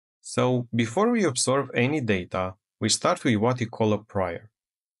So, before we observe any data, we start with what we call a prior.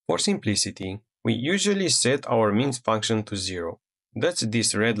 For simplicity, we usually set our mean function to 0. That's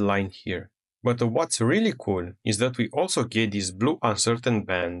this red line here. But what's really cool is that we also get these blue uncertain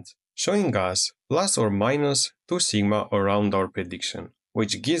bands showing us plus or minus 2 sigma around our prediction,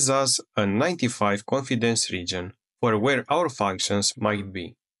 which gives us a 95 confidence region for where our functions might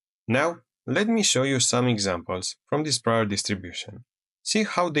be. Now, let me show you some examples from this prior distribution. See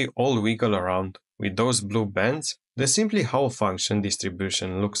how they all wiggle around with those blue bands? That's simply how a function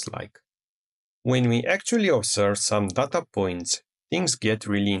distribution looks like. When we actually observe some data points, things get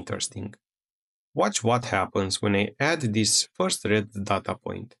really interesting. Watch what happens when I add this first red data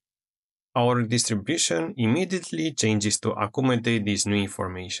point. Our distribution immediately changes to accommodate this new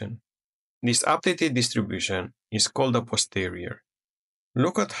information. This updated distribution is called a posterior.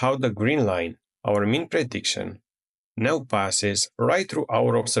 Look at how the green line, our mean prediction, now passes right through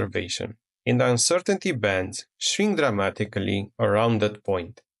our observation, and the uncertainty bands shrink dramatically around that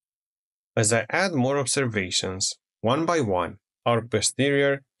point. As I add more observations, one by one, our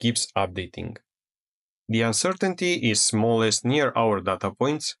posterior keeps updating. The uncertainty is smallest near our data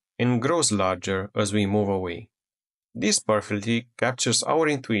points and grows larger as we move away. This perfectly captures our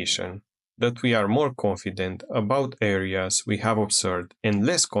intuition that we are more confident about areas we have observed and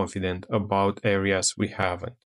less confident about areas we haven't.